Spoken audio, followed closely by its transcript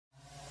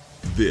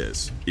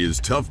This is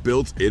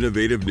ToughBuilt's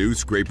innovative new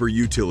scraper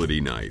utility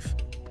knife.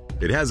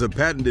 It has a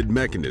patented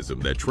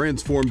mechanism that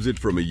transforms it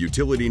from a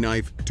utility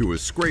knife to a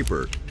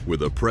scraper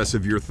with a press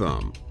of your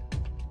thumb.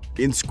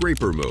 In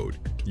scraper mode,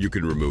 you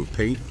can remove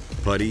paint,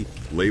 putty,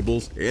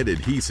 labels, and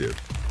adhesive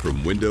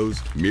from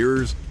windows,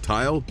 mirrors,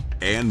 tile,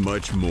 and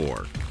much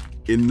more.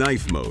 In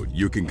knife mode,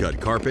 you can cut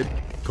carpet,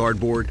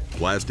 cardboard,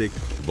 plastic,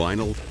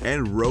 vinyl,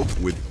 and rope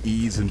with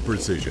ease and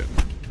precision.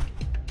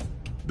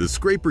 The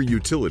scraper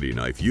utility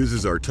knife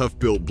uses our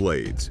ToughBuilt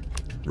blades.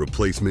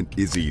 Replacement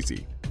is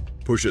easy.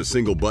 Push a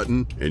single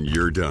button and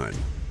you're done.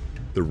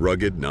 The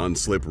rugged,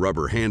 non-slip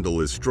rubber handle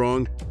is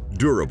strong,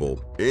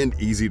 durable, and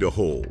easy to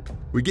hold.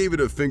 We gave it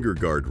a finger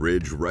guard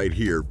ridge right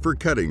here for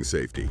cutting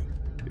safety.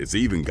 It's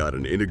even got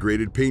an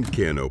integrated paint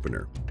can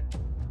opener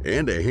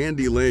and a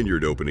handy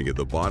lanyard opening at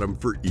the bottom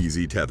for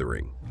easy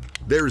tethering.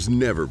 There's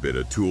never been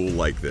a tool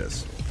like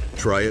this.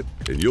 Try it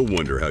and you'll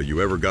wonder how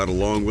you ever got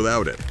along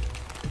without it.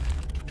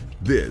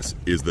 This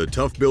is the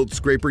ToughBuilt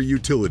Scraper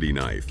Utility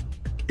Knife.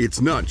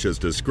 It's not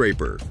just a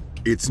scraper.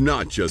 It's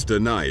not just a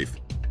knife.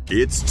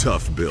 It's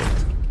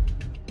ToughBuilt.